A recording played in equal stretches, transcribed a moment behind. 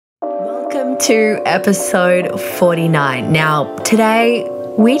Welcome to episode 49. Now, today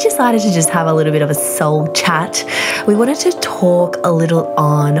we decided to just have a little bit of a soul chat. We wanted to talk a little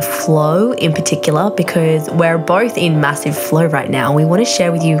on flow in particular because we're both in massive flow right now. We want to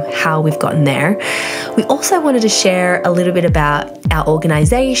share with you how we've gotten there. We also wanted to share a little bit about our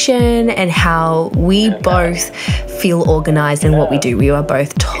organization and how we both feel organized in what we do. We are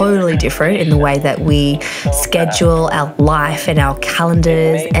both totally different in the way that we schedule our life and our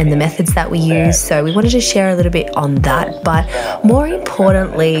calendars and the methods that we use. So we wanted to share a little bit on that. But more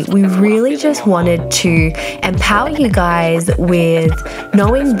importantly, we really just wanted to empower you guys with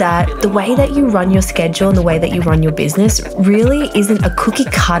knowing that the way that you run your schedule and the way that you run your business really isn't a cookie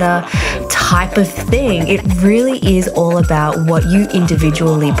cutter type of thing. It really is all about what you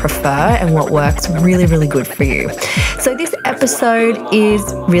individually prefer and what works really, really good for you. So this episode is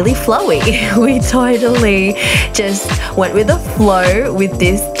really flowy. We totally just went with the flow with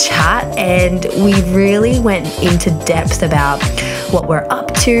this chat and we really went into depth about what we're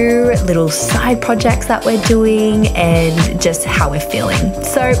up to, little side projects that we're doing, and just how we're feeling.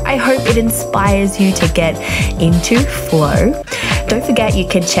 So I hope it inspires you to get into flow. Don't forget you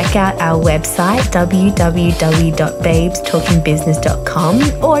can check out our website www.babestalkingbusiness.com,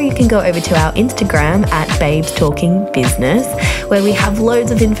 or you can go over to our Instagram at babestalkingbusiness, where we have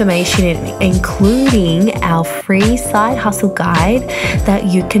loads of information including our free side hustle guide that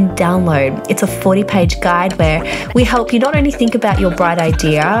you can download. It's a 40-page guide where we help you not only think about your bright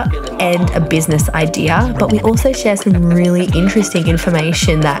idea and a business idea, but we also share some really interesting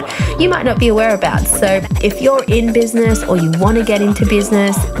information that you might not be aware about. So if you're in business or you want to get into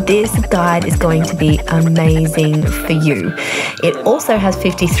business, this guide is going to be amazing for you. It also has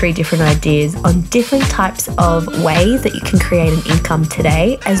 53 different ideas on different types of ways that you can create an income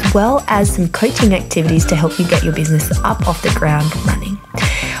today, as well as some coaching activities to help you get your business up off the ground running.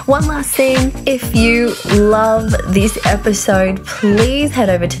 One last thing, if you love this episode, please head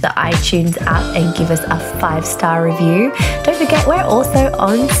over to the iTunes app and give us a 5-star review. Don't forget, we're also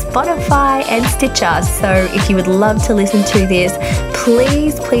on Spotify and Stitcher. So if you would love to listen to this,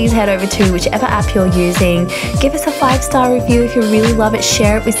 please head over to whichever app you're using. Give us a 5-star review if you really love it.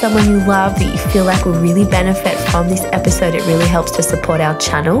 Share it with someone you love that you feel like will really benefit from this episode. It really helps to support our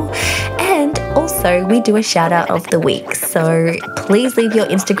channel. And also, we do a shout out of the week. So please leave your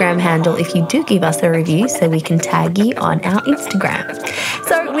Instagram handle if you do give us a review so we can tag you on our Instagram.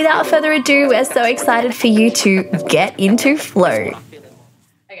 So without further ado, we're so excited for you to get into flow.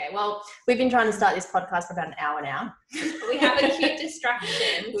 Okay, well, we've been trying to start this podcast for about an hour now. We have a cute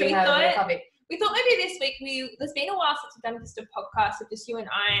distraction. So we thought maybe this week, there's been a while since we've done just a podcast with just you and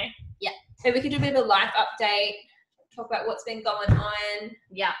I. Yeah. So we could do a bit of a life update, talk about what's been going on.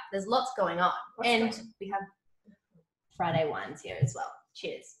 Yeah, there's lots going on. We have Friday wines here as well.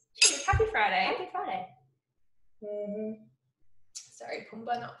 Cheers. Cheers. Happy Friday. Happy Friday. Mm-hmm. Sorry,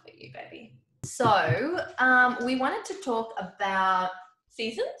 Pumbaa, not for you, baby. So, we wanted to talk about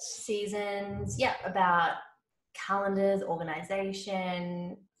seasons. Yeah, about calendars,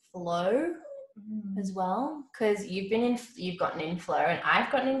 organization, flow as well. Because you've gotten in flow, and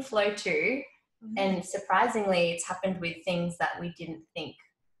I've gotten in flow too. And surprisingly, it's happened with things that we didn't think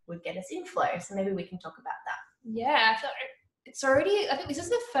would get us in flow. So maybe we can talk about that. Yeah, so it's already, I think this is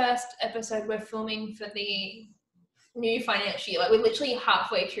the first episode we're filming for the new financial year. Like we're literally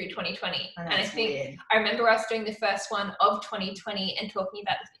halfway through 2020. And I think weird. I remember us doing the first one of 2020 and talking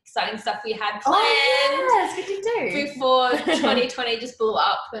about the exciting stuff we had planned good to do. Before 2020 just blew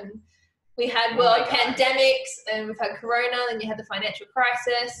up, and we had world pandemics, and we've had Corona, then you had the financial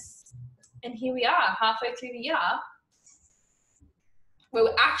crisis. And here we are, halfway through the year.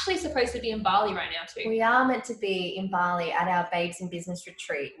 We're actually supposed to be in Bali right now too. We are meant to be in Bali at our Babes in Business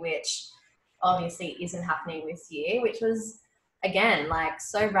retreat, which obviously isn't happening this year, which was, again, like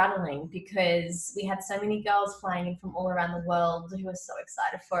so rattling because we had so many girls flying in from all around the world who were so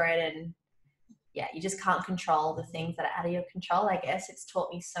excited for it. And yeah, you just can't control the things that are out of your control, I guess. It's taught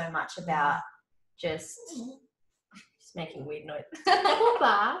me so much about just making weird noises.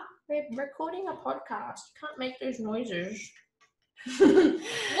 We're recording a podcast. You can't make those noises.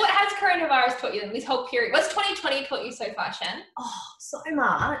 What has coronavirus taught you in this whole period? What's 2020 taught you so far, Shan? Oh, so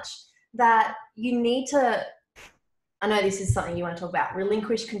much that you need to, I know this is something you want to talk about,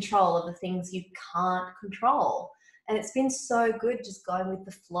 relinquish control of the things you can't control. And it's been so good just going with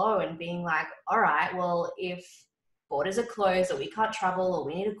the flow and being like, all right, well, if borders are closed or we can't travel or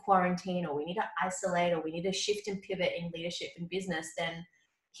we need to quarantine or we need to isolate or we need to shift and pivot in leadership and business, then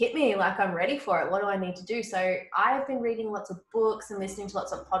hit me, like I'm ready for it. What do I need to do? So I've been reading lots of books and listening to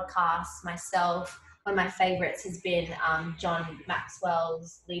lots of podcasts myself one of my favorites has been John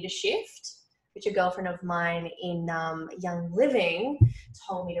Maxwell's Leadership, which a girlfriend of mine in Young Living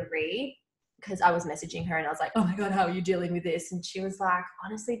told me to read, because I was messaging her and I was like, oh my God, how are you dealing with this? And she was like,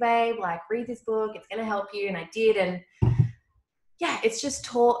 honestly, babe, like, read this book. It's going to help you. And I did. And yeah, it's just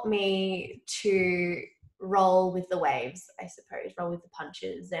taught me to roll with the waves, I suppose, roll with the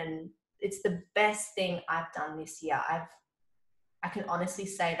punches. And it's the best thing I've done this year. I can honestly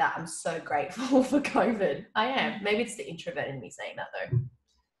say that I'm so grateful for COVID. I am. Maybe it's the introvert in me saying that though.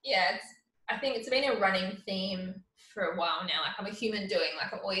 Yeah, I think it's been a running theme for a while now. Like, I'm a human doing,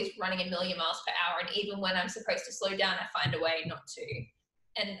 like, I'm always running a million miles per hour. And even when I'm supposed to slow down, I find a way not to.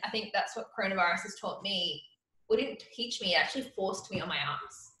 And I think that's what coronavirus has taught me. Well, it didn't teach me, it actually forced me on my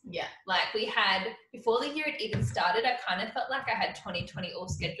ass. Yeah. Like, we had, before the year had even started, I kind of felt like I had 2020 all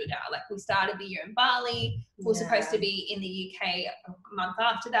scheduled out. Like, we started the year in Bali. We were supposed to be in the UK a month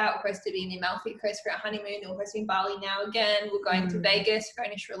after that. We're supposed to be in the Amalfi Coast for our honeymoon. We're supposed to be in Bali now again. We're going to Vegas, we're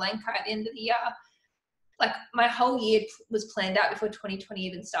going to Sri Lanka at the end of the year. Like, my whole year was planned out before 2020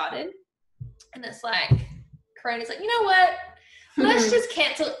 even started. And it's like, Corona's like, you know what? Let's just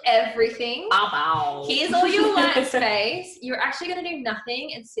cancel everything. Here's all your white space. You're actually going to do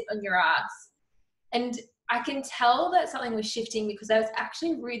nothing and sit on your ass. And I can tell that something was shifting, because I was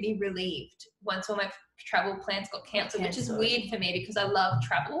actually really relieved once all my travel plans got cancelled, which is weird for me because I love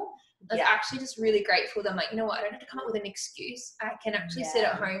travel. I was actually just really grateful that I'm like, you know what? I don't have to come up with an excuse. I can actually sit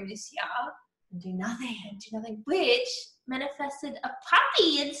at home this year and do nothing. Which manifested a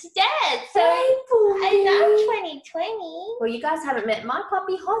puppy instead. So I love 2020. Well, you guys haven't met my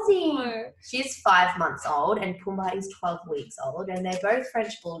puppy, Hozzy. No. She's 5 months old and Pumbaa is 12 weeks old, and they're both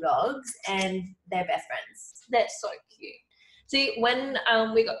French bulldogs and they're best friends. They're so cute. See, when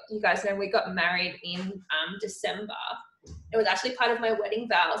we got married in December, it was actually part of my wedding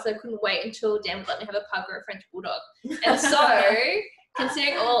vows. So I couldn't wait until Dan would let me have a pug or a French bulldog. And so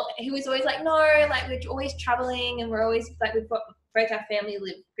considering he was always like, no, like, we're always traveling and we're always like, we've got both our family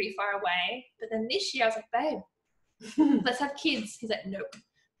live pretty far away. But then this year I was like, babe, let's have kids. He's like, nope.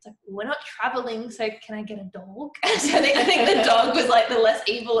 It's like, we're not traveling, so can I get a dog? So I think the dog was like the less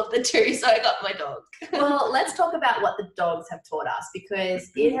evil of the two, so I got my dog. Well, let's talk about what the dogs have taught us, because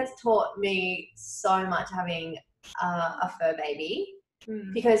it has taught me so much having a fur baby,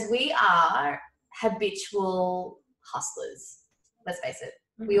 because we are habitual hustlers. Let's face it.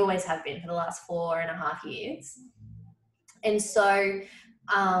 We always have been for the last 4.5 years. And so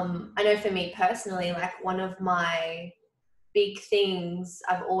I know for me personally, like, one of my big things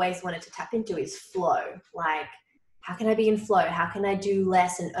I've always wanted to tap into is flow. Like, how can I be in flow? How can I do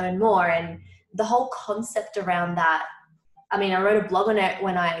less and earn more? And the whole concept around that, I mean, I wrote a blog on it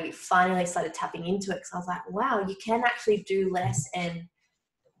when I finally started tapping into it, because I was like, wow, you can actually do less and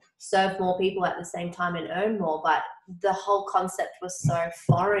serve more people at the same time and earn more. But the whole concept was so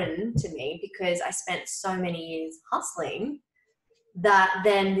foreign to me, because I spent so many years hustling, that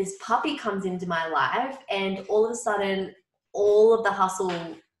then this puppy comes into my life and all of a sudden all of the hustle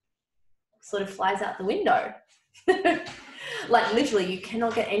sort of flies out the window. Like, literally, you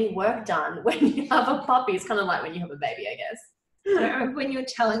cannot get any work done when you have a puppy. It's kind of like when you have a baby, I guess. I remember when you were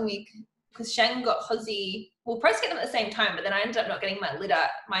telling me, because Shang got Hozzy, we'll probably get them at the same time, but then I ended up not getting my litter.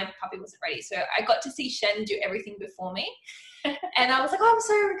 My puppy wasn't ready. So I got to see Shen do everything before me. And I was like, oh, I'm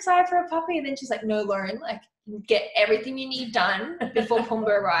so excited for a puppy. And then she's like, no, Lauren, like, get everything you need done before Pumbaa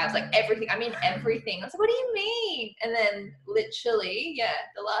arrives. Like, everything. I mean, everything. I was like, what do you mean? And then literally,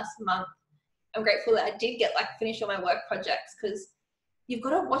 the last month, I'm grateful that I did get, like, finish all my work projects, because you've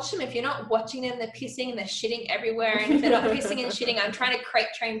got to watch them. If you're not watching them, they're pissing and they're shitting everywhere. And if they're not pissing and shitting, I'm trying to crate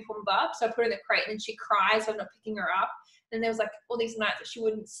train Pumbaa. So I put her in the crate and then she cries, so I'm not picking her up. And there was, like, all these nights that she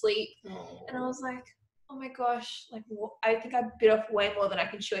wouldn't sleep. And I was like, oh my gosh, like, I think I bit off way more than I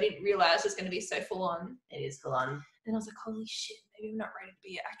can chew. I didn't realize it was going to be so full on. It is full on. And I was like, holy shit, maybe I'm not ready to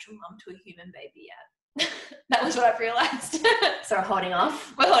be an actual mum to a human baby yet. That was what I've realized. So we're holding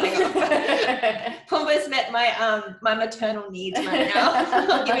off. We're holding off. Pumbaa's met my my maternal needs right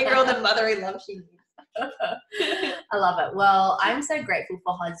now. Giving her all the motherly love she needs. I love it. Well, I'm so grateful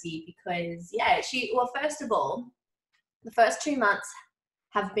for Hozzy, because first of all, the first 2 months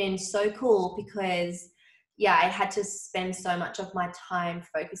have been so cool, because I had to spend so much of my time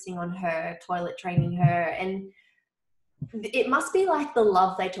focusing on her, toilet training her, and it must be like the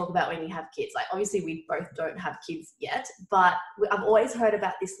love they talk about when you have kids. Like, obviously we both don't have kids yet, but I've always heard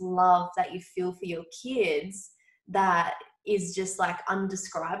about this love that you feel for your kids that is just, like,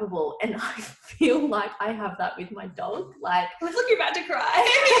 undescribable. And I feel like I have that with my dog. Like, I was looking about to cry.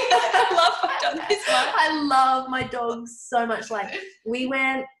 I love my dog this much. I love my dog so much. Like, we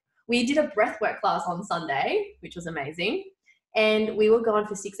we did a breathwork class on Sunday, which was amazing. And we were gone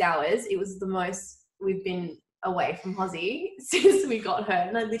for 6 hours. It was the most we've been away from Hozzy since we got her.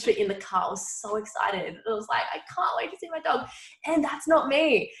 And I literally in the car was so excited. I was like, I can't wait to see my dog. And that's not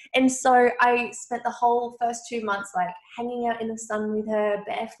me. And so I spent the whole first 2 months like hanging out in the sun with her,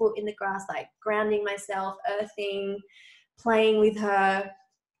 barefoot in the grass, like grounding myself, earthing, playing with her.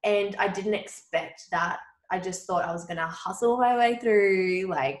 And I didn't expect that. I just thought I was going to hustle my way through,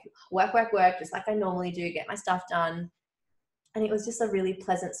 like work, just like I normally do, get my stuff done. And it was just a really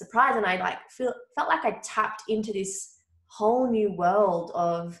pleasant surprise. And I like felt like I tapped into this whole new world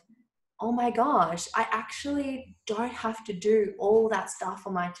of, oh my gosh, I actually don't have to do all that stuff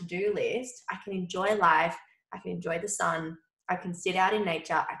on my to-do list. I can enjoy life. I can enjoy the sun. I can sit out in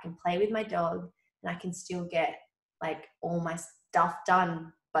nature. I can play with my dog, and I can still get like all my stuff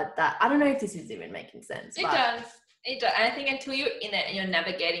done. But that, I don't know if this is even making sense. It does. And I think until you're in it and you're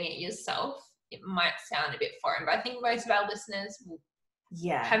navigating it yourself, it might sound a bit foreign, but I think most of our listeners will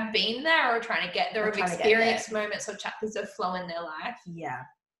have been there or trying to get there, or have experienced moments or chapters of flow in their life. Yeah.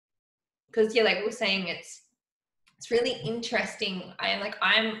 Because like we were saying, it's really interesting. I'm a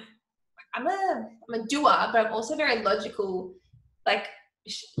doer, but I'm also very logical. Like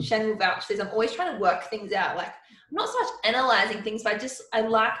Shen will vouch for this. I'm always trying to work things out. Like I'm not so much analyzing things, but I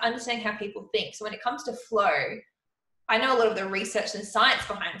like understanding how people think. So when it comes to flow, I know a lot of the research and science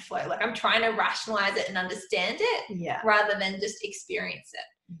behind flow. Like I'm trying to rationalize it and understand it rather than just experience it.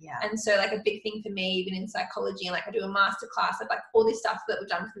 Yeah. And so like a big thing for me, even in psychology, and like I do a masterclass of like all this stuff that we've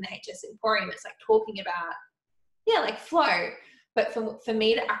done from the HS Emporium, it's like talking about, like flow. But for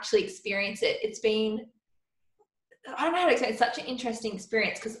me to actually experience it, it's been, I don't know how to explain, it's such an interesting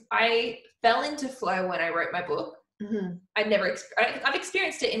experience because I fell into flow when I wrote my book. Mm-hmm. I've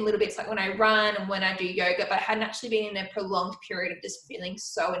experienced it in little bits, like when I run and when I do yoga, but I hadn't actually been in a prolonged period of just feeling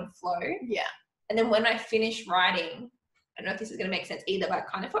so in flow. Yeah. And then when I finished writing, I don't know if this is going to make sense either, but I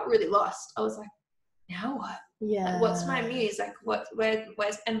kind of felt really lost. I was like, now what? Yeah. Like, what's my muse? Like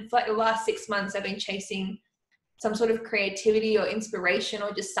where's, and for like the last 6 months, I've been chasing some sort of creativity or inspiration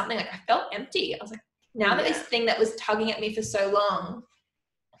or just something. Like I felt empty. I was like, now that this thing that was tugging at me for so long,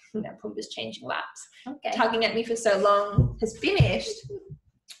 Pumbaa's changing laps. Okay. Tugging at me for so long has finished.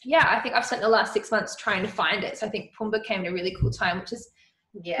 Yeah, I think I've spent the last 6 months trying to find it. So I think Pumbaa came at a really cool time, which is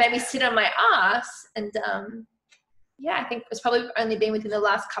made me sit on my ass. And I think it's probably only been within the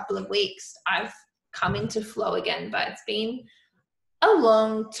last couple of weeks I've come into flow again. But it's been a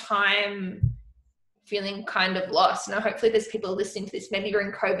long time feeling kind of lost. And hopefully there's people listening to this. Maybe you're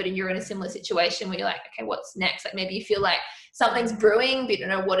in COVID and you're in a similar situation where you're like, okay, what's next? Like maybe you feel like something's brewing, but you don't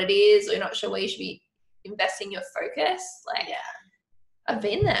know what it is, or you're not sure where you should be investing your focus. Like, I've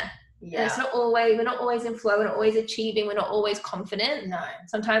been there. Yeah. And we're not always in flow. We're not always achieving. We're not always confident. No.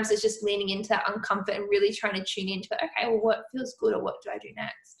 Sometimes it's just leaning into that uncomfort and really trying to tune into, okay, well, what feels good or what do I do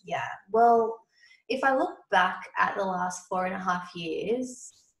next? Yeah. Well, if I look back at the last 4.5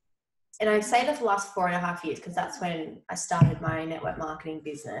 years, and I say the last 4.5 years because that's when I started my network marketing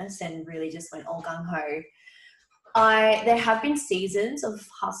business and really just went all gung-ho. There have been seasons of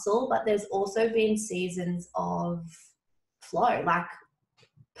hustle, but there's also been seasons of flow, like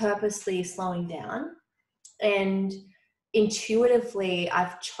purposely slowing down. And intuitively,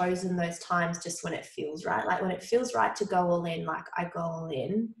 I've chosen those times just when it feels right. Like when it feels right to go all in, like I go all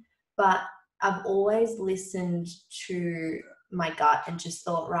in. But I've always listened to my gut and just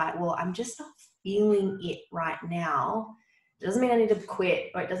thought, right, well, I'm just not feeling it right now. It doesn't mean I need to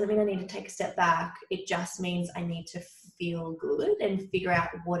quit, or it doesn't mean I need to take a step back. It just means I need to feel good and figure out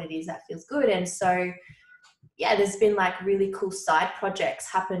what it is that feels good. And so, there's been like really cool side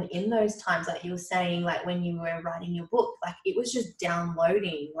projects happen in those times. Like you were saying, like when you were writing your book, like it was just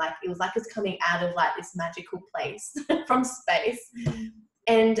downloading. Like it was like it's coming out of like this magical place from space.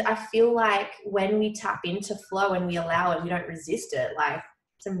 And I feel like when we tap into flow and we allow it, we don't resist it, like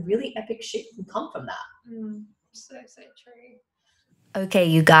some really epic shit can come from that. So true. Okay,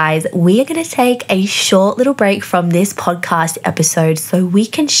 you guys, we are going to take a short little break from this podcast episode so we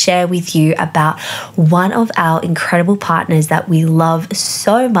can share with you about one of our incredible partners that we love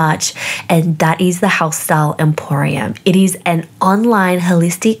so much, and that is the Healthstyle Emporium. It is an online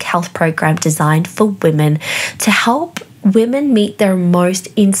holistic health program designed for women to help women meet their most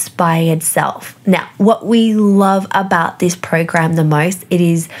inspired self. Now, what we love about this program the most, it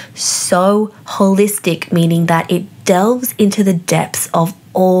is so holistic, meaning that it delves into the depths of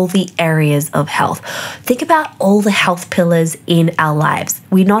all the areas of health. Think about all the health pillars in our lives.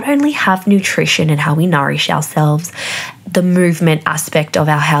 We not only have nutrition and how we nourish ourselves, the movement aspect of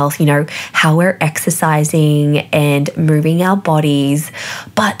our health, how we're exercising and moving our bodies,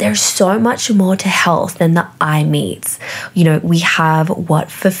 but there's so much more to health than the eye meets. We have what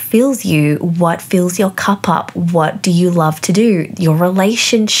fulfills you, what fills your cup up, what do you love to do, your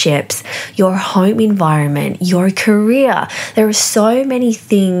relationships, your home environment, your career. There are so many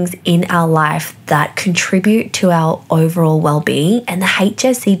things in our life that contribute to our overall well-being, and the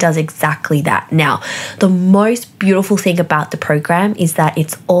HSC does exactly that. Now, the most beautiful thing about the program is that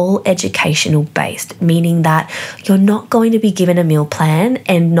it's all educational based, meaning that you're not going to be given a meal plan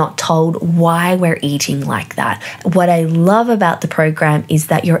and not told why we're eating like that. What I love about the program is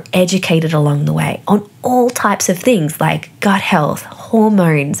that you're educated along the way on all types of things like gut health,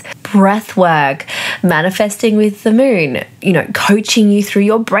 hormones, breath work, manifesting with the moon, coaching you through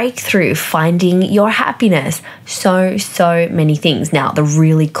your breakthrough, finding your happiness, so many things. Now, the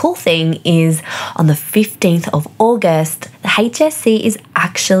really cool thing is on the 15th of August, the HSC is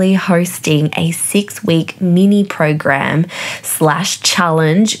actually hosting a 6-week mini program /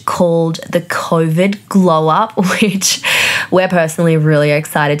 challenge called the COVID Glow Up, which we're personally really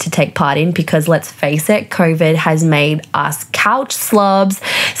excited to take part in because let's face it, COVID has made us couch slobs.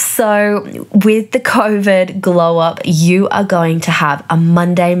 So with the COVID Glow Up, you are going to have a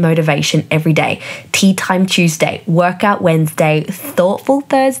Monday motivation every day, tea time Tuesday, workout Wednesday, thoughtful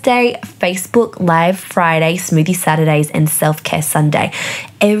Thursday, Facebook Live Friday, smoothie Saturdays, and self-care Sunday.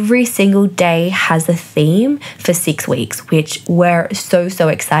 Every single day has a theme for 6 weeks, which we're so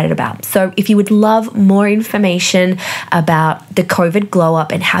excited about. So if you would love more information about the COVID Glow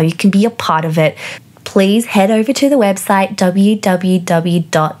Up and how you can be a part of it, please head over to the website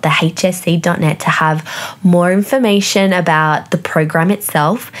www.thehsc.net to have more information about the program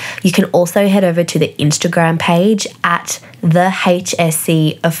itself. You can also head over to the Instagram page at the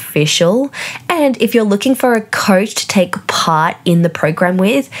HSC Official. And if you're looking for a coach to take part in the program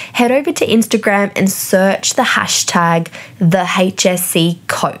with, head over to Instagram and search the hashtag the HSC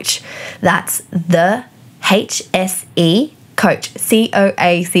Coach. That's the HSE Coach,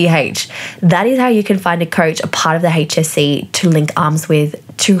 COACH. That is how you can find a coach, a part of the HSC to link arms with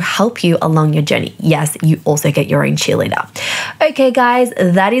to help you along your journey. Yes, you also get your own cheerleader. Okay, guys,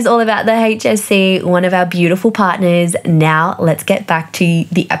 that is all about the HSC, one of our beautiful partners. Now let's get back to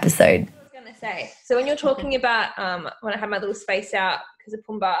the episode. I was going to say, so when you're talking about, when I had my little space out because of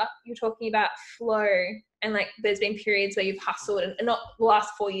𝗦𝗢𝗖𝗓, you're talking about flow and like there's been periods where you've hustled and not the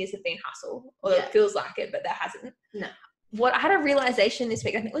last 4 years have been hustle, or it feels like it, but there hasn't. No. I had a realization this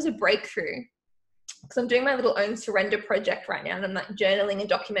week, I think it was a breakthrough, because I'm doing my little own surrender project right now and I'm like journaling and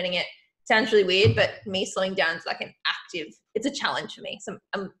documenting it. Sounds really weird, but me slowing down is like it's a challenge for me. So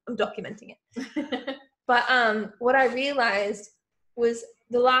I'm documenting it. But what I realized was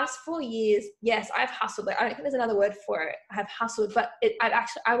the last 4 years, yes, I've hustled, but I don't think there's another word for it. I have hustled, but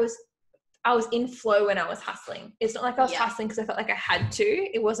I was in flow when I was hustling. It's not like I was hustling because I felt like I had to.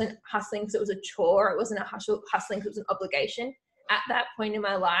 It wasn't hustling because it was a chore. It wasn't hustling because it was an obligation. At that point in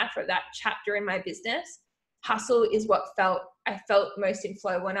my life, or that chapter in my business, hustle is what I felt most in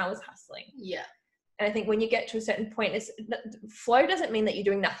flow when I was hustling. Yeah. And I think when you get to a certain point, flow doesn't mean that you're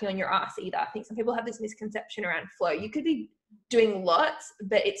doing nothing on your ass either. I think some people have this misconception around flow. You could be doing lots,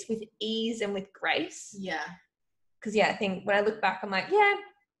 but it's with ease and with grace. Yeah. Because I think when I look back, I'm like,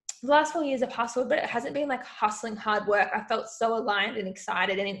 the last 4 years I've hustled, but it hasn't been like hustling hard work. I felt so aligned and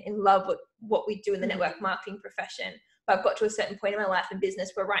excited and in love with what we do in the network marketing profession. But I've got to a certain point in my life and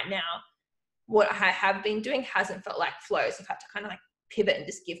business where right now, what I have been doing hasn't felt like flow. So I've had to kind of like pivot and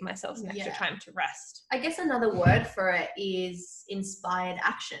just give myself some extra time to rest. I guess another word for it is inspired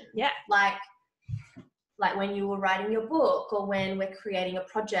action. Yeah. Like when you were writing your book or when we're creating a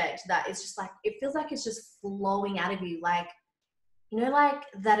project that is just like, it feels like it's just flowing out of you. Like, like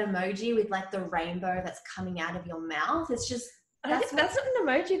that emoji with like the rainbow that's coming out of your mouth. It's just, that's not an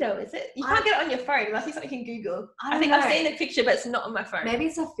emoji though, is it? You can't get it on your phone. It must be something you can Google. I think I've seen the picture, but it's not on my phone. Maybe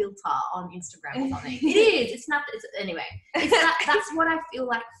it's a filter on Instagram or something. It is. It's not. Anyway. That's what I feel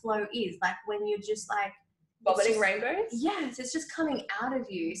like flow is. Like when you're just like vomiting rainbows. Yes, it's just coming out of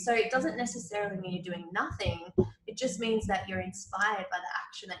you. So it doesn't necessarily mean you're doing nothing. It just means that you're inspired by the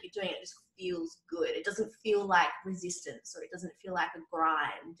action that you're doing. It just feels good. It doesn't feel like resistance, or it doesn't feel like a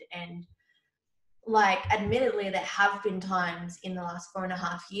grind. And like, admittedly, there have been times in the last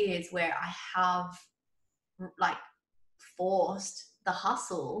 4.5 years where I have like forced the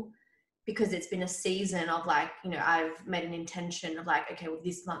hustle because it's been a season of like, I've made an intention of like, okay, well,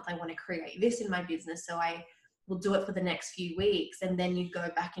 this month I want to create this in my business. So I we'll do it for the next few weeks, and then you go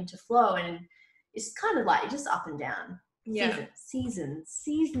back into flow, and it's kind of like just up and down. Yeah.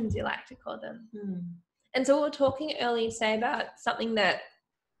 Seasons, you like to call them. And so we were talking earlier today about something that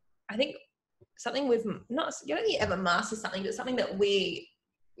I think we've not, you don't ever master something, but something that we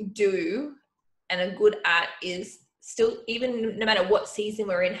do and are good at is still, even no matter what season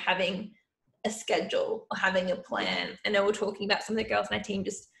we're in, having a schedule or having a plan. I know we're talking about some of the girls on our team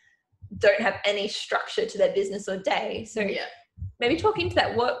just don't have any structure to their business or day. So maybe talk into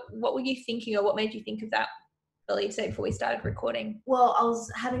that. What were you thinking, or what made you think of that earlier today before we started recording? Well, I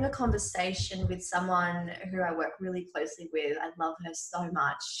was having a conversation with someone who I work really closely with. I love her so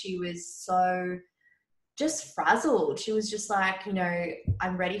much. She was so just frazzled. She was just like, you know,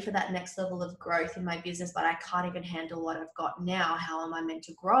 I'm ready for that next level of growth in my business, but I can't even handle what I've got now. How am I meant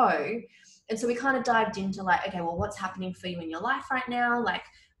to grow? And so we kind of dived into like, okay, well, what's happening for you in your life right now? Like,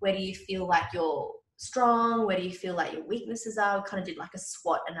 where do you feel like you're strong? Where do you feel like your weaknesses are? We kind of did like a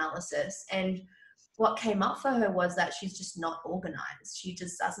SWOT analysis. And what came up for her was that she's just not organized. She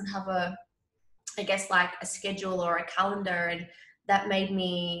just doesn't have a schedule or a calendar. And that made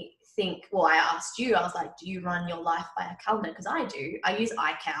me think, well, I asked you, I was like, do you run your life by a calendar? Because I do. I use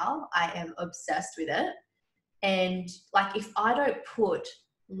𝗦𝗢𝗖𝗜. I am obsessed with it. And like, if I don't put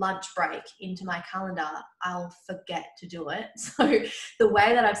lunch break into my calendar, I'll forget to do it. So the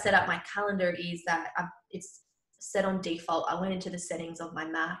way that I've set up my calendar is that it's set on default. I went into the settings of my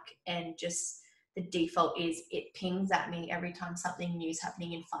Mac, and just the default is it pings at me every time something new is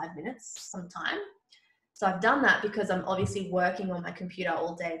happening in 5 minutes sometime. So I've done that because I'm obviously working on my computer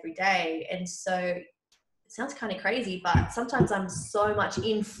all day, every day. And so it sounds kind of crazy, but sometimes I'm so much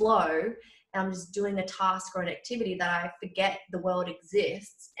in flow and I'm just doing a task or an activity that I forget the world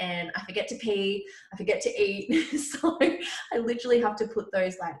exists, and I forget to pee, I forget to eat. So I literally have to put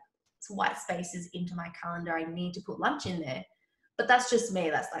those like white spaces into my calendar. I need to put lunch in there. But that's just me.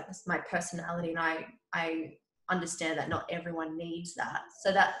 That's my personality. And I understand that not everyone needs that.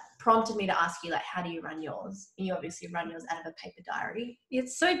 So that prompted me to ask you, like, how do you run yours? And you obviously run yours out of a paper diary.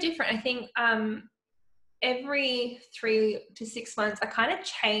 It's so different. I think every 3 to 6 months, I kind of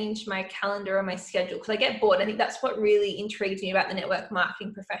change my calendar or my schedule because I get bored. I think that's what really intrigued me about the network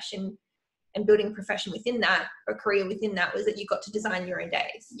marketing profession and building a profession within that, or career within that, was that you got to design your own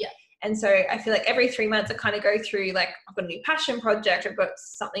days. Yeah. And so I feel like every 3 months I kind of go through, like, I've got a new passion project, I've got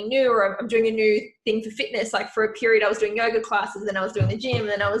something new, or I'm doing a new thing for fitness. Like, for a period I was doing yoga classes, then I was doing the gym, and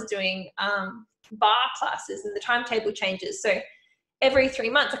then I was doing bar classes, and the timetable changes. So every 3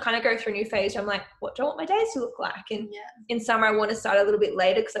 months I kind of go through a new phase where I'm like, what do I want my days to look like? And in summer I want to start a little bit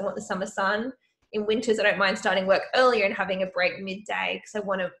later because I want the summer sun. In winters I don't mind starting work earlier and having a break midday because I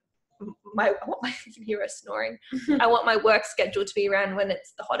want my you can hear us snoring. I want my work schedule to be around when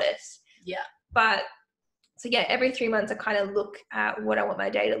it's the hottest. Yeah. But so yeah, every 3 months I kind of look at what I want my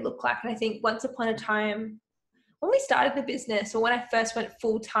day to look like. And I think once upon a time, when we started the business, or when I first went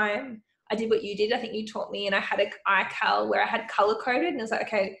full time, I did what you did. I think you taught me, and I had a 𝗦𝗢𝗖𝗜 where I had color coded, and I was like,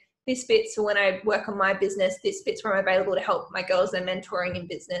 okay, this fits for when I work on my business. This fits where I'm available to help my girls and mentoring in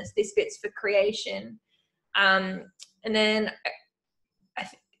business. This fits for creation. And then I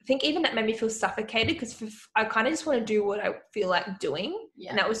think even that made me feel suffocated because I kind of just want to do what I feel like doing.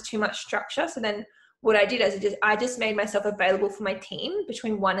 And that was too much structure. So then what I did is I just made myself available for my team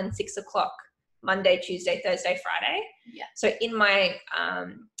between 1 and 6 o'clock, Monday, Tuesday, Thursday, Friday. Yeah. So in my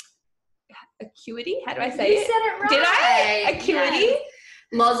acuity, how do I say you it? You said it right. Did I? Acuity? Yes.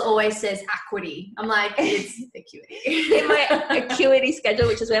 Loz always says acuity. I'm like, it's acuity. In my acuity schedule,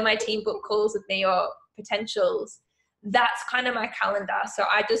 which is where my team book calls with me or potentials, that's kind of my calendar. So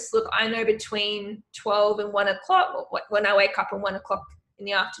I just look, I know between 12 and 1 o'clock, when I wake up and 1 o'clock in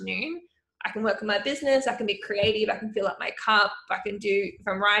the afternoon, I can work on my business, I can be creative, I can fill up my cup, I can do, if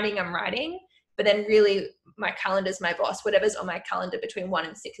I'm writing, I'm writing. But then really my calendar's my boss. Whatever's on my calendar between 1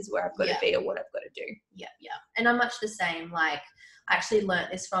 and 6 is where I've got to be or what I've got to do. Yeah. And I'm much the same. Like, I actually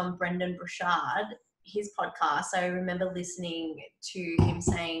learnt this from 𝗦𝗢𝗔𝗟𝗦, his podcast. I remember listening to him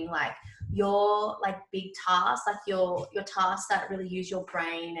saying, like, your like big tasks, like your tasks that really use your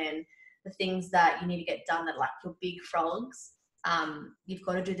brain and the things that you need to get done, that like your big frogs, you've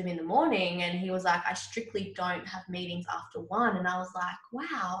got to do them in the morning. And he was like, I strictly don't have meetings after 1. And I was like,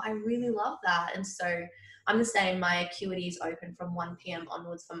 wow, I really love that. And so I'm the same. My acuity is open from 1 p.m.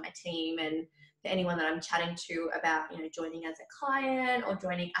 onwards for my team, and for anyone that I'm chatting to about, joining as a client or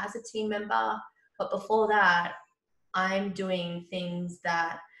joining as a team member. But before that, I'm doing things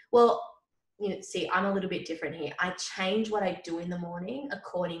that, well, see, I'm a little bit different here. I change what I do in the morning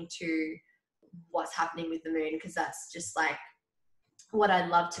according to what's happening with the moon, because that's just like what I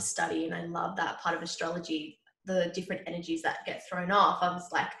love to study, and I love that part of astrology. the different energies that get thrown off, I was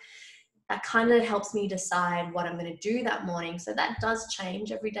like, that kind of helps me decide what I'm going to do that morning. So that does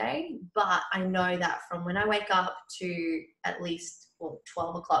change every day. But I know that from when I wake up to at least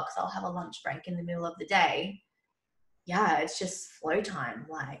 12 o'clock, so I'll have a lunch break in the middle of the day. Yeah, it's just flow time.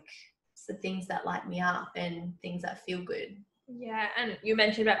 Like, it's the things that light me up and things that feel good. Yeah, and you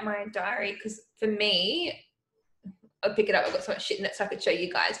mentioned about my diary, because for me, I'll pick it up. I've got so much shit in it so I could show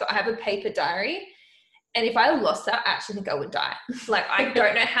you guys, but I have a paper diary. And if I lost that, I actually think I would die. Like, I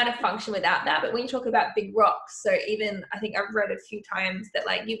don't know how to function without that. But when you talk about big rocks, so even I think I've read a few times that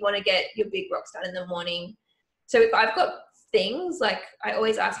like you want to get your big rocks done in the morning. So if I've got things, like I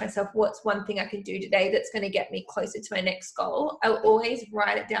always ask myself, what's one thing I can do today that's going to get me closer to my next goal? I'll always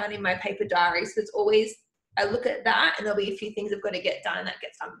write it down in my paper diary. So it's always, I look at that and there'll be a few things I've got to get done, and that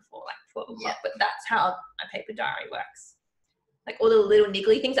gets done before like 12 o'clock. Yeah. But that's how my paper diary works. Like all the little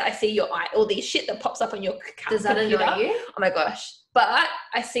niggly things that I see your eye, all these shit that pops up on your Does that computer. annoy you? Oh my gosh. But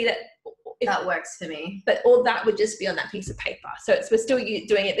I see that. That works for me. But all that would just be on that piece of paper. So we're still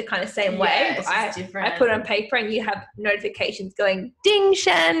doing it the kind of same way. It's I different. I put it on paper and you have notifications going, ding,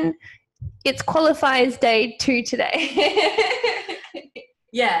 Shan, it's qualifiers day 2 today.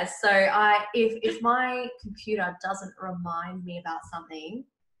 Yeah, so if my computer doesn't remind me about something,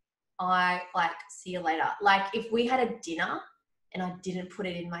 I like, see you later. Like if we had a dinner and I didn't put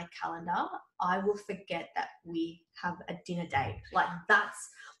it in my calendar, I will forget that we have a dinner date. Like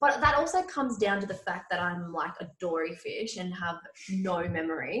but that also comes down to the fact that I'm like a dory fish and have no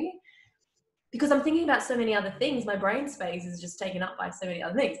memory, because I'm thinking about so many other things. My brain space is just taken up by so many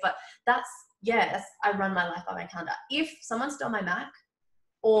other things. But I run my life by my calendar. If someone stole my Mac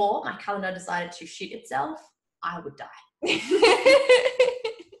or my calendar decided to shit itself, I would die.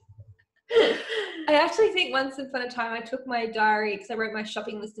 I actually think once upon a time I took my diary, because I wrote my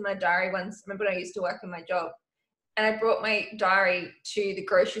shopping list in my diary once. Remember when I used to work in my job, and I brought my diary to the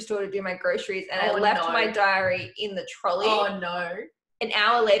grocery store to do my groceries, and I left my diary in the trolley. Oh no. An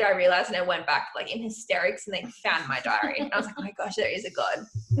hour later I realized, and I went back like in hysterics, and they found my diary. And I was like, oh my gosh, there is a God.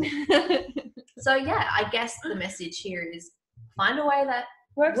 So yeah, I guess the message here is find a way that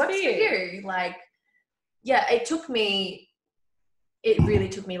works for you. Like, yeah, it really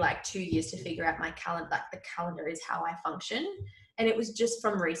took me like 2 years to figure out my calendar. Like the calendar is how I function. And it was just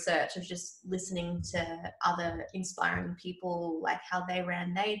from research of just listening to other inspiring people, like how they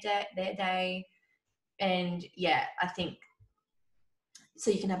ran their day. And yeah, I think,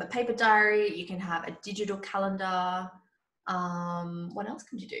 so you can have a paper diary, you can have a digital calendar. What else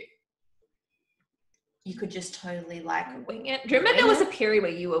can you do? You could just totally like wing it. Do you remember there was a period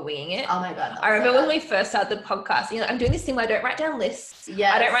where you were winging it? Oh my God. I remember when we first started the podcast, I'm doing this thing where I don't write down lists.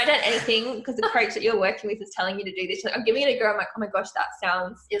 Yeah. I don't write down anything because the coach that you're working with is telling you to do this. I'm giving it a go. I'm like, oh my gosh, that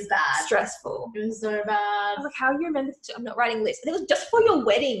sounds bad. Stressful. It was so bad. I was like, how do you remember I'm not writing lists? And it was just for your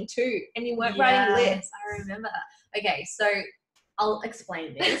wedding too. And you weren't writing lists. I remember that. Okay, so I'll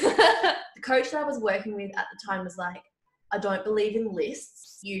explain this. The coach that I was working with at the time was like, I don't believe in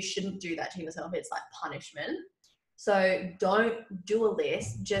lists. You shouldn't do that to yourself. It's like punishment. So don't do a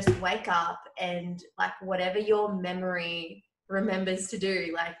list. Just wake up and like whatever your memory remembers to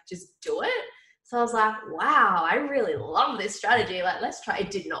do, like just do it. So I was like, wow, I really love this strategy. Like, let's try.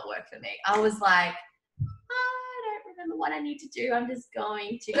 It did not work for me. I was like, I don't remember what I need to do. I'm just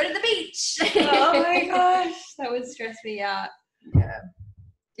going to go to the beach. Oh my gosh, that would stress me out. Yeah.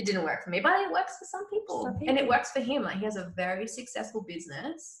 It didn't work for me, but it works for some people. And it works for him. Like, he has a very successful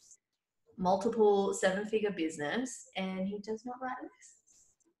business, multiple 7-figure business, and he does not write lists.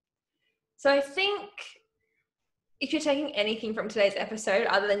 So I think if you're taking anything from today's episode,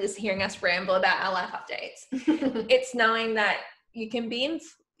 other than just hearing us ramble about our life updates, it's knowing that you can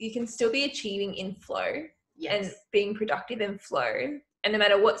still be achieving in flow. Yes. And being productive in flow. And no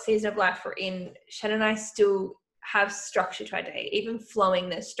matter what season of life we're in, Shan and I still have structure to our day. Even flowing,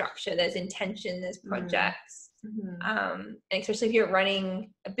 there's structure, there's intention, there's projects. And especially if you're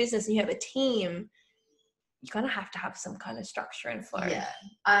running a business and you have a team, you're going to have some kind of structure and flow. Yeah.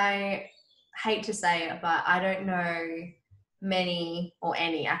 I hate to say it, but I don't know many or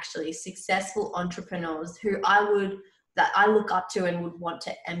any actually successful entrepreneurs that I look up to and would want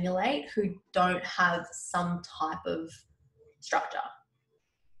to emulate who don't have some type of structure.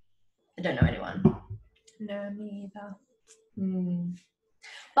 I don't know anyone. No, me either.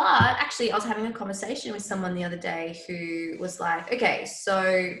 But actually, I was having a conversation with someone the other day who was like, okay,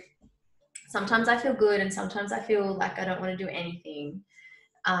 so sometimes I feel good and sometimes I feel like I don't want to do anything.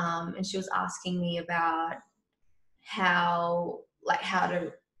 And she was asking me about how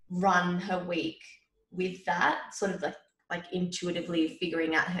to run her week with that, sort of like intuitively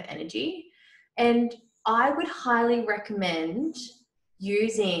figuring out her energy. And I would highly recommend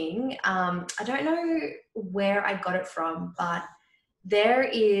using, I don't know where I got it from, but there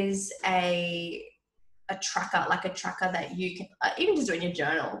is a tracker, like a tracker that you can even just do in your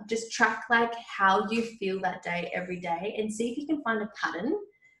journal. Just track like how you feel that day every day and see if you can find a pattern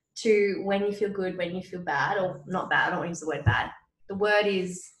to when you feel good, when you feel bad, or not bad. I don't want to use the word bad. The word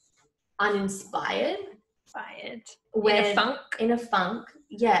is uninspired. In a funk. In a funk,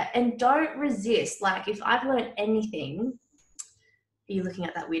 yeah. And don't resist. Like if I've learned anything, are you looking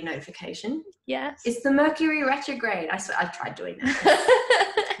at that weird notification? Yes. It's the Mercury retrograde. I swear, I tried doing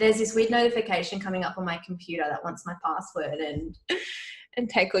that. There's this weird notification coming up on my computer that wants my password and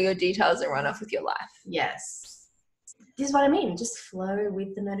take all your details and run off with your life. Yes. This is what I mean. Just flow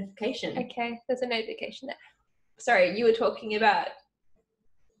with the notification. Okay. There's a notification there. Sorry, you were talking about.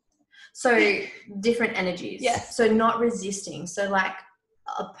 So different energies. Yes. So not resisting. So like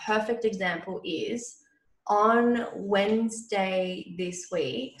a perfect example is on Tuesday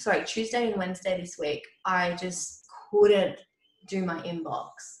and Wednesday this week, I just couldn't do my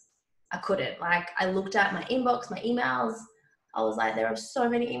inbox. I couldn't. Like I looked at my inbox, my emails. I was like, there are so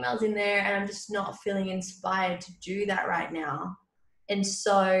many emails in there and I'm just not feeling inspired to do that right now. And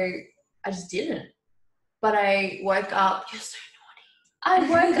so I just didn't. But I woke up. You're so I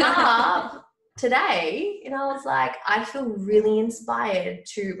woke up today and I was like, I feel really inspired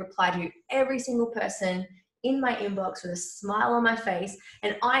to reply to every single person in my inbox with a smile on my face.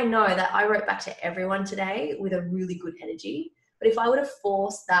 And I know that I wrote back to everyone today with a really good energy. But if I would have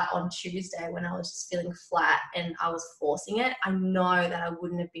forced that on Tuesday when I was just feeling flat and I was forcing it, I know that I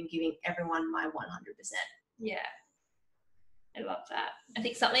wouldn't have been giving everyone my 100%. Yeah. I love that. I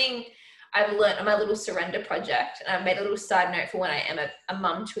think something I've learned on my little surrender project, and I've made a little side note for when I am a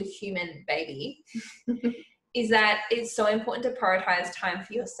mum to a human baby, is that it's so important to prioritize time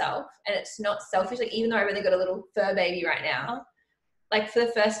for yourself. And it's not selfish. Like even though I've only got a little fur baby right now, like for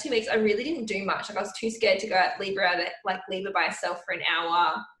the first 2 weeks, I really didn't do much. Like I was too scared to leave her by herself for an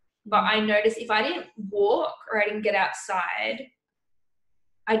hour. But I noticed if I didn't walk or I didn't get outside,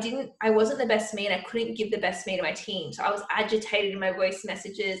 I wasn't the best me and I couldn't give the best me to my team. So I was agitated in my voice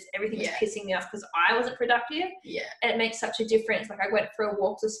messages. Everything was pissing me off because I wasn't productive. Yeah. And it makes such a difference. Like I went for a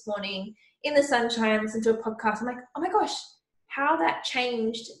walk this morning in the sunshine, listened to a podcast. I'm like, oh my gosh, how that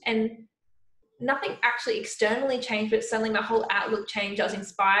changed. And nothing actually externally changed, but suddenly my whole outlook changed. I was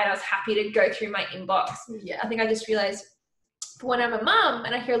inspired. I was happy to go through my inbox. Yeah. I think I just realized when I'm a mum,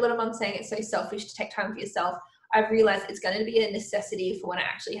 and I hear a lot of mums saying it's so selfish to take time for yourself, I've realized it's going to be a necessity for when I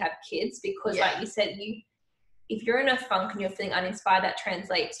actually have kids, because like you said, if you're in a funk and you're feeling uninspired, that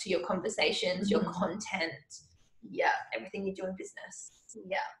translates to your conversations, your content, everything you do in business.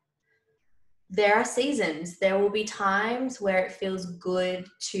 Yeah. There are seasons. There will be times where it feels good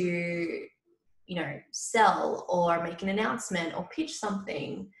to, sell or make an announcement or pitch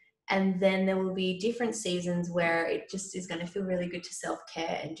something. And then there will be different seasons where it just is going to feel really good to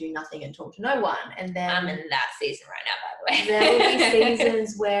self-care and do nothing and talk to no one. And then I'm in that season right now, by the way. There will be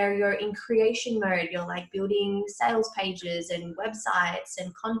seasons where you're in creation mode. You're like building sales pages and websites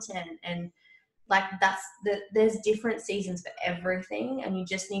and content, and like there's different seasons for everything, and you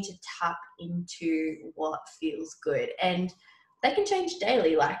just need to tap into what feels good. And they can change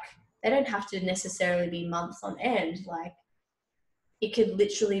daily. Like they don't have to necessarily be months on end. Like it could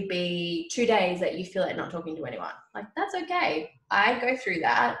literally be 2 days that you feel like not talking to anyone. Like, that's okay. I go through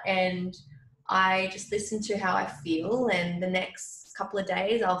that and I just listen to how I feel. And the next couple of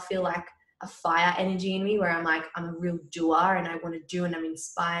days, I'll feel like a fire energy in me where I'm like, I'm a real doer and I want to do and I'm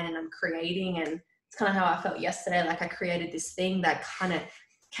inspired and I'm creating. And it's kind of how I felt yesterday. Like I created this thing that kind of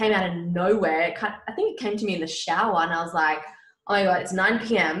came out of nowhere. I think it came to me in the shower and I was like, oh my God, it's 9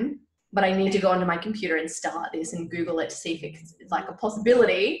 p.m. but I need to go onto my computer and start this and Google it to see if it's like a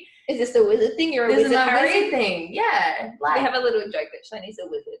possibility. Is this the wizard thing? You're a wizard, Harry? Wizard thing, yeah. Like, we have a little joke that Shani's a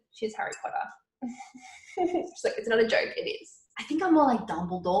wizard. She's Harry Potter. She's like, it's not a joke, it is. I think I'm more like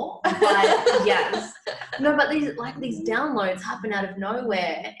Dumbledore, but yes. No, but these downloads happen out of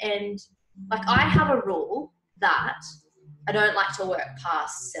nowhere. And like I have a rule that I don't like to work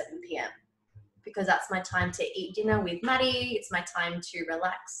past 7 p.m. because that's my time to eat dinner with Maddie. It's my time to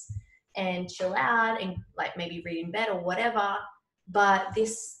relax and chill out and like maybe read in bed or whatever. But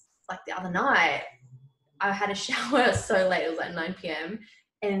like the other night, I had a shower so late, it was like 9 p.m.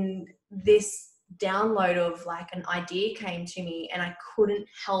 and this download of like an idea came to me and I couldn't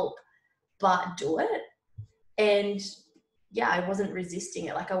help but do it. And yeah, I wasn't resisting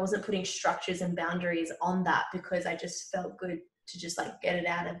it. Like I wasn't putting structures and boundaries on that because I just felt good to just like get it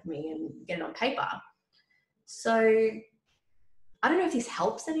out of me and get it on paper. So I don't know if this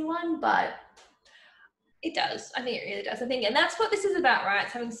helps anyone, but It does. I think it really does. And that's what this is about, right?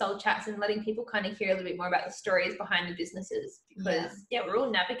 It's having soul chats and letting people kind of hear a little bit more about the stories behind the businesses, because we're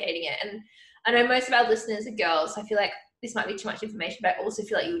all navigating it. And I know most of our listeners are girls, so I feel like this might be too much information, but I also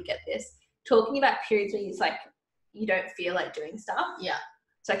feel like you would get this. Talking about periods where it's like you don't feel like doing stuff. Yeah.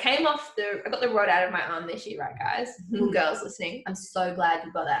 So I got the rod out of my arm this year, right, guys? Little girls listening. I'm so glad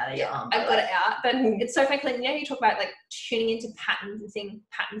you got that out of your arm. I got it out. But it's so funny, you know, you talk about like tuning into patterns and seeing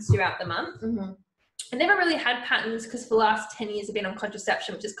patterns throughout the month. Mm-hmm. I never really had patterns because for the last 10 years I've been on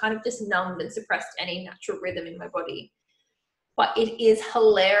contraception, which has kind of just numbed and suppressed any natural rhythm in my body. But it is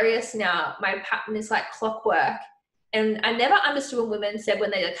hilarious now. My pattern is like clockwork. And I never understood when women said when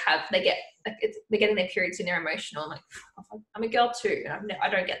they're getting their periods and they're emotional. I'm like, I'm a girl too. And I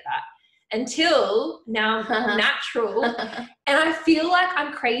don't get that until now I'm natural. And I feel like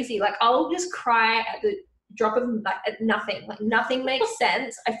I'm crazy. Like I'll just cry at the drop of like at nothing. Like nothing makes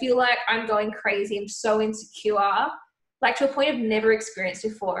sense. I feel like I'm going crazy. I'm so insecure, like to a point I've never experienced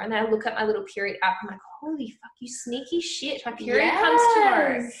before. And then I look at my little period app. I'm like, holy fuck, you sneaky shit. My period comes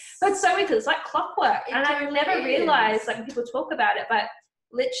tomorrow. But it's so weird because it's like clockwork. And I've never realized, like when people talk about it, but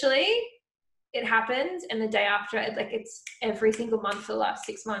literally it happens. And the day after, it's every single month for the last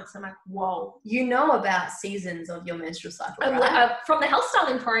 6 months. I'm like, whoa. You know about seasons of your menstrual cycle, right? From the Health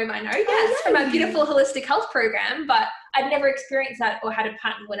Styling Program, I know, yes, from a beautiful holistic health program, but I'd never experienced that or had a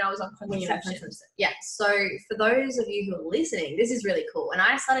pattern when I was on contraception. Yeah. So for those of you who are listening, this is really cool. When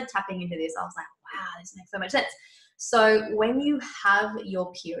I started tapping into this, I was like, wow, this makes so much sense. So when you have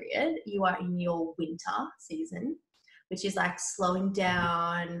your period, you are in your winter season, which is like slowing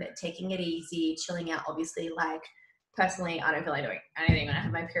down, taking it easy, chilling out. Obviously, like personally, I don't feel like doing anything when I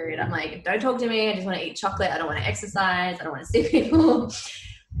have my period. I'm like, don't talk to me. I just want to eat chocolate. I don't want to exercise. I don't want to see people.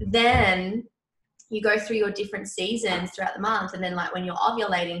 Then you go through your different seasons throughout the month. And then like when you're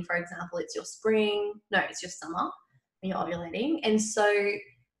ovulating, for example, it's your it's your summer when you're ovulating. And so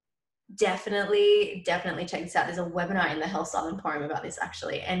definitely check this out. There's a webinar in the Health Styling Program about this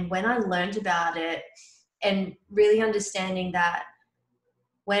actually. And when I learned about it, and really understanding that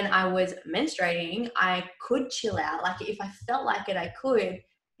when I was menstruating, I could chill out. Like if I felt like it, I could. It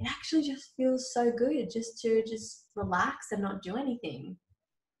actually just feels so good just to relax and not do anything.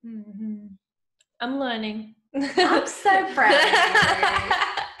 Mm-hmm. I'm learning. I'm so proud of you.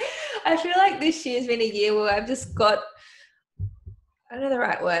 I feel like this year's been a year where I've just got, I don't know the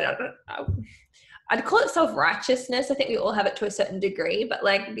right word. I'd call it self-righteousness. I think we all have it to a certain degree, but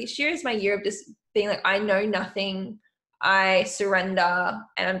like this year is my year of just being like, I know nothing, I surrender,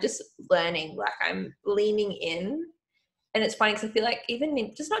 and I'm just learning. Like I'm leaning in. And it's funny because I feel like even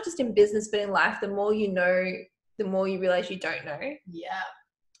not just in business, but in life, the more you know, the more you realize you don't know. Yeah.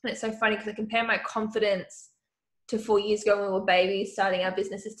 And it's so funny because I compare my confidence to 4 years ago when we were babies starting our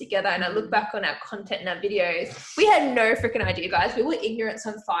businesses together, and I look back on our content and our videos. We had no freaking idea, guys. We were ignorance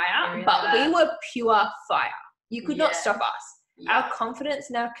on fire, but we were pure fire. You could not stop us. Yeah. Our confidence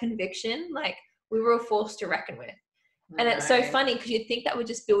and our conviction, like we were a force to reckon with. And it's so funny because you'd think that would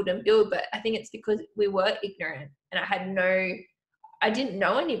just build and build, but I think it's because we were ignorant and I didn't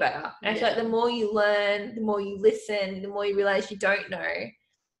know any better. And I feel like the more you learn, the more you listen, the more you realize you don't know.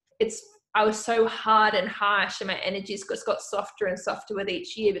 I was so hard and harsh, and my energy's just got softer and softer with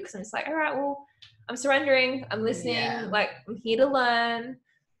each year because I'm just like, all right, well, I'm surrendering, I'm listening, like I'm here to learn.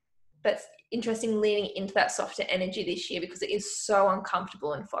 That's interesting, leaning into that softer energy this year because it is so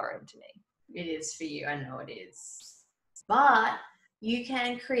uncomfortable and foreign to me. It is for you. I know it is. But you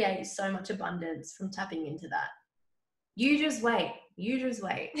can create so much abundance from tapping into that. You just wait. End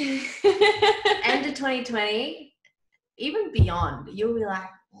of 2020, even beyond, you'll be like,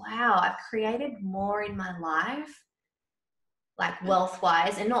 wow, I've created more in my life, like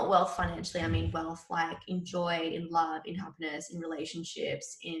wealth-wise, and not wealth financially. I mean wealth like in joy, in love, in happiness, in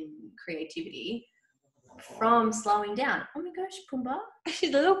relationships, in creativity, from slowing down. Oh my gosh, Pumbaa.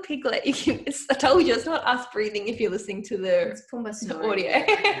 She's a little piglet. I told you, it's not us breathing if you're listening to the audio.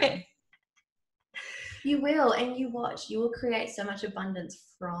 You will, and you will create so much abundance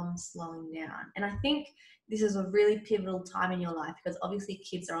from slowing down. And I think this is a really pivotal time in your life because obviously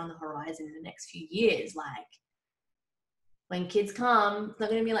kids are on the horizon in the next few years. Like when kids come, it's not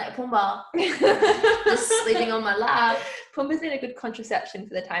going to be like Pumbaa just sleeping on my lap. Pumbaa's in a good contraception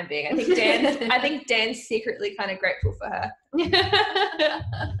for the time being. I think Dan's secretly kind of grateful for her.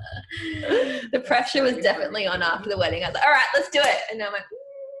 The pressure was definitely on after the wedding. I was like, all right, let's do it. And now I'm like,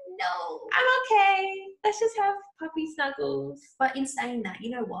 no, I'm okay. Let's just have puppy snuggles. But in saying that, you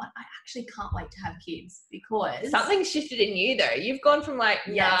know what? I actually can't wait to have kids because something shifted in you though. You've gone from like,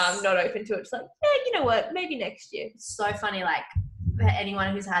 nah, I'm not open to it. It's like, yeah, you know what? Maybe next year. It's so funny. Like for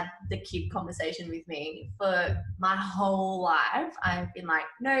anyone who's had the kid conversation with me, for my whole life, I've been like,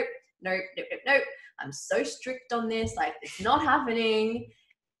 nope. I'm so strict on this. Like, it's not happening.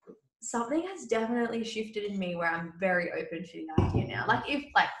 Something has definitely shifted in me where I'm very open to the idea now. Like,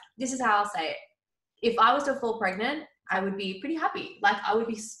 this is how I'll say it. If I was to fall pregnant, I would be pretty happy. Like, I would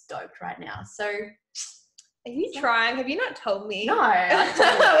be stoked right now. So, are you trying? Have you not told me? No. I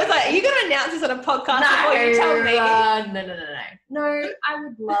was like, are you going to announce this on a podcast before you tell me? No, I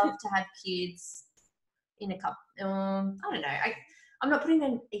would love to have kids in a couple. I don't know. I'm not putting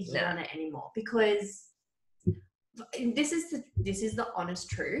a year on it anymore, because this is the honest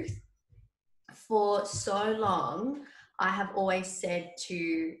truth. For so long, I have always said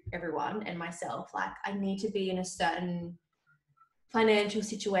to everyone and myself, like, I need to be in a certain financial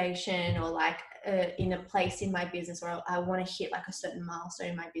situation, or like in a place in my business, or I want to hit like a certain milestone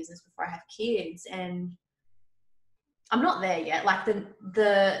in my business before I have kids. And I'm not there yet. Like,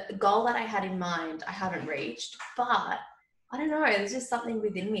 the goal that I had in mind, I haven't reached, but I don't know. There's just something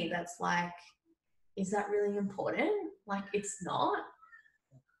within me that's like, is that really important? Like, it's not.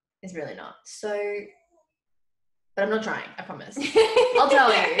 It's really not. So, but I'm not trying, I promise. I'll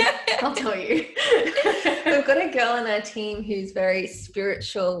tell you. We've got a girl on our team who's very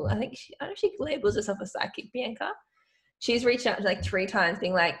spiritual. I don't know if she labels herself a psychic, Bianca. She's reached out to like 3 times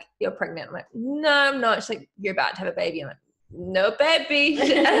being like, you're pregnant. I'm like, no, I'm not. She's like, you're about to have a baby. I'm like, no baby.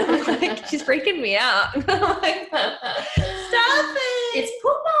 And I'm like, she's freaking me out. I'm like, stop it. It's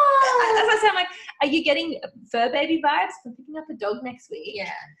Poopa. As I said, I'm like, are you getting fur baby vibes? I'm picking up a dog next week.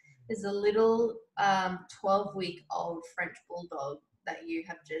 Yeah. There's a little 12-week-old French bulldog that you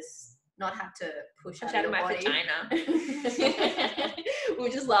have just not had to push out of my body. Vagina. We were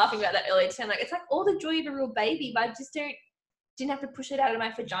just laughing about that earlier today. Like, it's like all the joy of a real baby, but I just didn't have to push it out of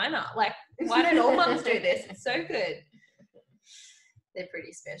my vagina. Like, why don't all mums do this? It's so good. They're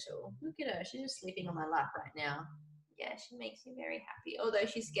pretty special. Look at her. She's just sleeping on my lap right now. Yeah, she makes me very happy. Although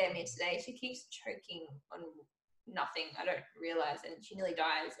she scared me today. She keeps choking on nothing. I don't realize, and she nearly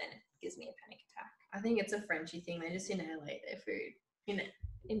dies, and it gives me a panic attack. I think it's a Frenchy thing. They just annihilate their food.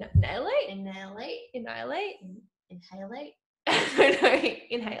 Annihilate? Annihilate? Inhalate? I don't know.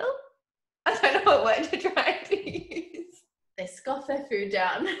 Inhale? I don't know what word to try to use. They scoff their food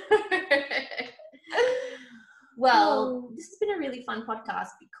down. Well, this has been a really fun podcast,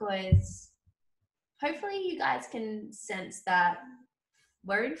 because hopefully you guys can sense that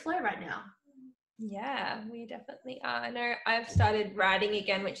we're in flow right now. Yeah, we definitely are. I know I've started writing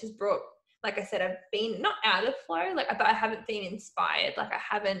again, which has brought, like I said, I've been not out of flow, but I haven't been inspired. Like, I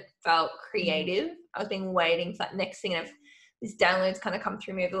haven't felt creative. I've been waiting for that next thing. This download's kind of come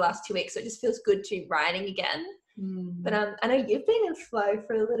through me over the last 2 weeks, so it just feels good to be writing again. But I know you've been in flow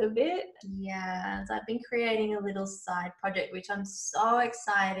for a little bit. Yeah, so I've been creating a little side project, which I'm so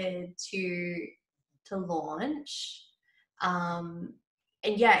excited to launch. And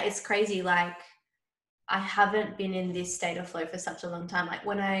yeah, it's crazy. Like, I haven't been in this state of flow for such a long time. Like,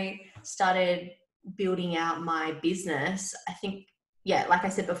 when I started building out my business, I think, yeah, like I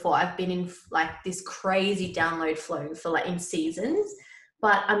said before, I've been in like this crazy download flow for like in seasons,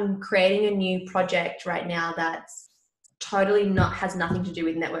 but I'm creating a new project right now that's totally has nothing to do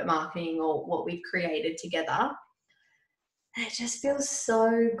with network marketing or what we've created together. And it just feels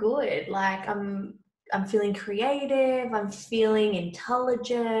so good. Like, I'm feeling creative. I'm feeling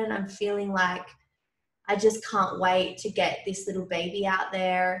intelligent. I'm feeling like I just can't wait to get this little baby out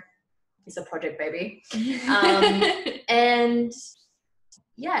there. It's a project baby. And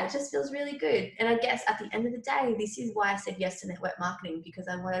yeah, it just feels really good. And I guess at the end of the day, this is why I said yes to network marketing, because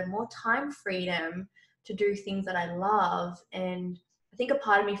I wanted more time freedom to do things that I love. And I think a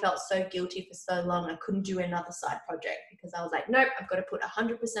part of me felt so guilty for so long. I couldn't do another side project, because I was like, nope, I've got to put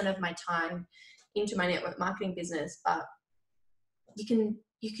 100% of my time into my network marketing business. But you can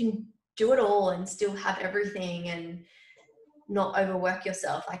do it all and still have everything and not overwork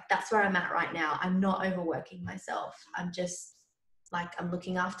yourself. Like, that's where I'm at right now. I'm not overworking myself. I'm just like, I'm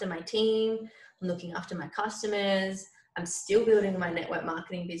looking after my team. I'm looking after my customers. I'm still building my network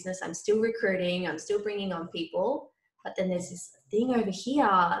marketing business. I'm still recruiting. I'm still bringing on people. But then there's this thing over here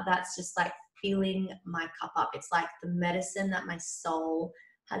that's just like filling my cup up. It's like the medicine that my soul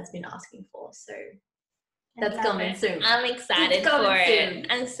has been asking for. So that's coming soon. I'm excited for it.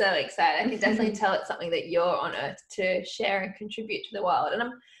 I'm so excited. I can definitely tell it's something that you're on earth to share and contribute to the world. And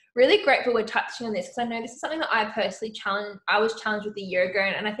I'm really grateful we're touching on this, because I know this is something that I personally was challenged with a year ago.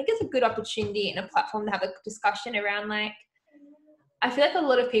 And I think it's a good opportunity and a platform to have a discussion around, like, I feel like a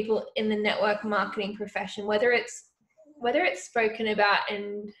lot of people in the network marketing profession, whether it's spoken about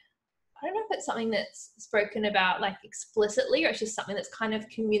and I don't know if it's something that's spoken about like explicitly, or it's just something that's kind of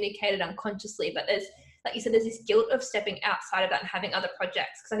communicated unconsciously, but there's, like you said, there's this guilt of stepping outside of that and having other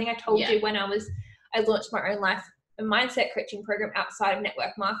projects. Because I think I told you when I launched my own life and mindset coaching program outside of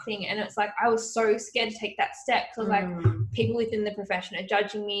network marketing, and it's like I was so scared to take that step because I was like, people within the profession are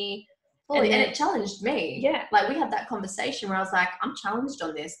judging me. And it challenged me. Yeah. Like we had that conversation where I was like, I'm challenged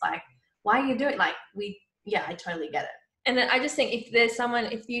on this. Like, why are you doing like I totally get it. And then I just think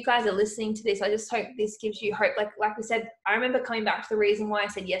if you guys are listening to this, I just hope this gives you hope. Like we said, I remember coming back to the reason why I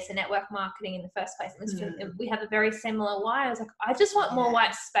said yes to network marketing in the first place. We have a very similar why. I was like, I just want more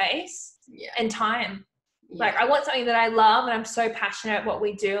white space and time. Yeah. Like I want something that I love, and I'm so passionate about what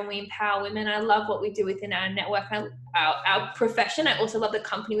we do, and we empower women. I love what we do within our network, our profession. I also love the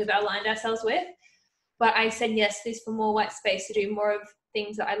company we've aligned ourselves with. But I said yes to this for more white space to do more of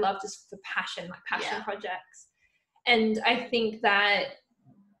things that I love, just for passion, like passion projects. And I think that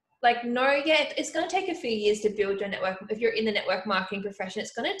it's going to take a few years to build your network. If you're in the network marketing profession,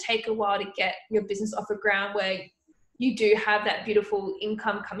 it's going to take a while to get your business off the ground where you do have that beautiful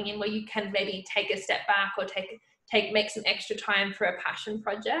income coming in, where you can maybe take a step back or make some extra time for a passion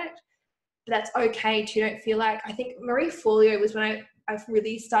project. But that's okay too. Don't feel like, I think Marie Forleo was when I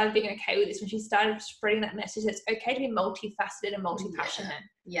really started being okay with this, when she started spreading that message. It's okay to be multifaceted and multi-passionate.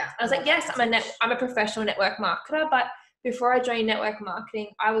 Yeah. I was like, yes, I'm a professional network marketer, but before I joined network marketing,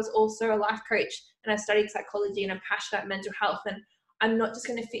 I was also a life coach, and I studied psychology, and I'm passionate about mental health, and I'm not just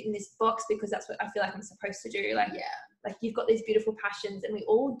going to fit in this box because that's what I feel like I'm supposed to do. Like you've got these beautiful passions, and we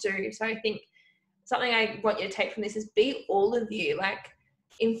all do. So I think something I want you to take from this is be all of you. Like,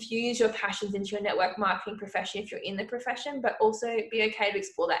 infuse your passions into your network marketing profession if you're in the profession, but also be okay to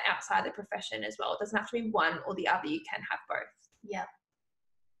explore that outside the profession as well. It doesn't have to be one or the other. You can have both. Yeah.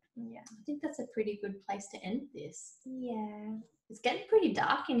 I think that's a pretty good place to end this. Yeah. It's getting pretty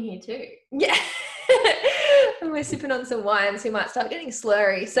dark in here too. Yeah. And we're sipping on some wine, so we might start getting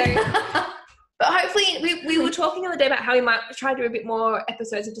slurry. So, but hopefully we were talking the other day about how we might try to do a bit more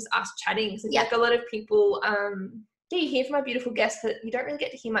episodes of just us chatting. So like a lot of people, you hear from our beautiful guests, but you don't really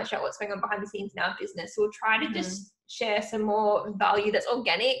get to hear much about what's going on behind the scenes in our business. So we'll try to just share some more value that's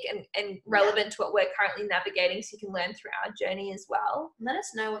organic and relevant to what we're currently navigating, so you can learn through our journey as well. Let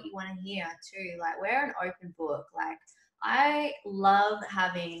us know what you want to hear too. Like, we're an open book. Like, I love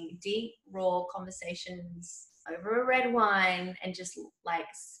having deep, raw conversations over a red wine and just like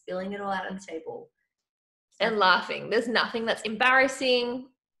spilling it all out on the table. And laughing. There's nothing that's embarrassing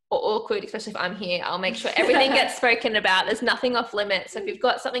or awkward, especially if I'm here. I'll make sure everything gets spoken about. There's nothing off limits. So if you've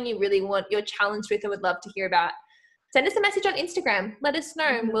got something you really want, you're challenged with and would love to hear about, send us a message on Instagram. Let us know,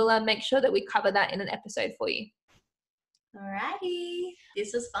 and we'll make sure that we cover that in an episode for you. Alrighty.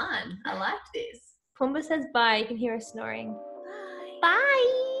 This was fun. I liked this. Pumbaa says bye. You can hear us snoring. Bye.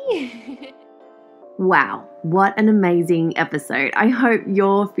 Bye. Wow, what an amazing episode. I hope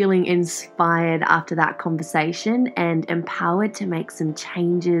you're feeling inspired after that conversation and empowered to make some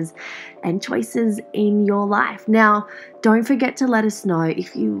changes and choices in your life. Now, don't forget to let us know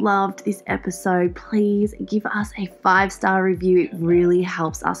if you loved this episode. Please give us a 5-star review. It really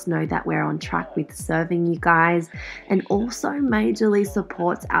helps us know that we're on track with serving you guys, and also majorly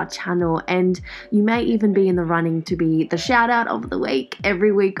supports our channel. And you may even be in the running to be the shout out of the week.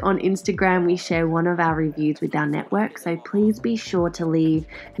 Every week on Instagram, we share one of our reviews with our network. So please be sure to leave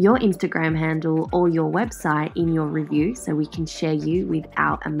your Instagram handle or your website in your review so we can share you with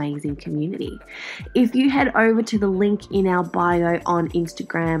our amazing community. If you head over to the link in our bio on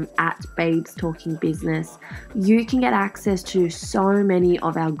Instagram at Babes Talking Business, you can get access to so many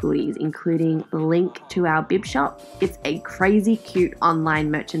of our goodies, including the link to our bib shop. It's a crazy cute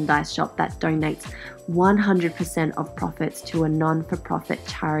online merchandise shop that donates 100% of profits to a non-for-profit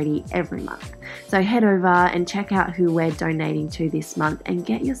charity every month. So head over and check out who we're donating to this month and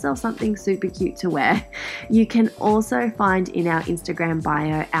get yourself something super cute to wear. You can also find in our Instagram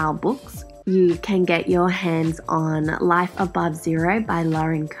bio our books. You can get your hands on Life Above Zero by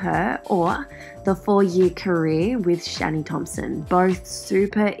Lauren Kerr or The 4-Year Career with Shani Thompson. Both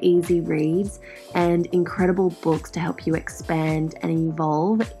super easy reads and incredible books to help you expand and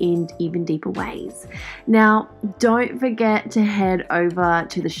evolve in even deeper ways. Now, don't forget to head over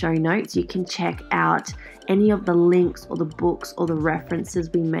to the show notes. You can check out any of the links or the books or the references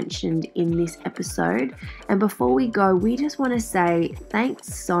we mentioned in this episode. And before we go, we just want to say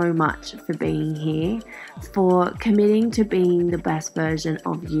thanks so much for being here, for committing to being the best version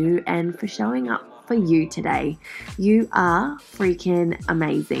of you, and for showing up for you today. You are freaking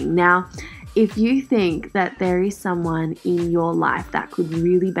amazing. Now, If you think that there is someone in your life that could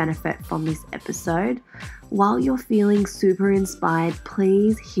really benefit from this episode, while you're feeling super inspired,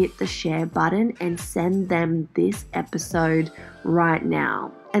 please hit the share button and send them this episode right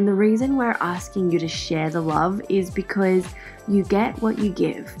now. And the reason we're asking you to share the love is because you get what you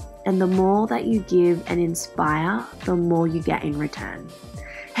give. And the more that you give and inspire, the more you get in return.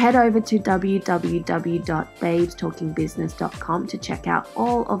 Head over to www.babestalkingbusiness.com to check out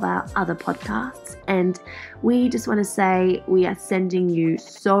all of our other podcasts. And we just want to say we are sending you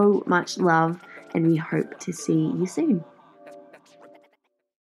so much love and we hope to see you soon.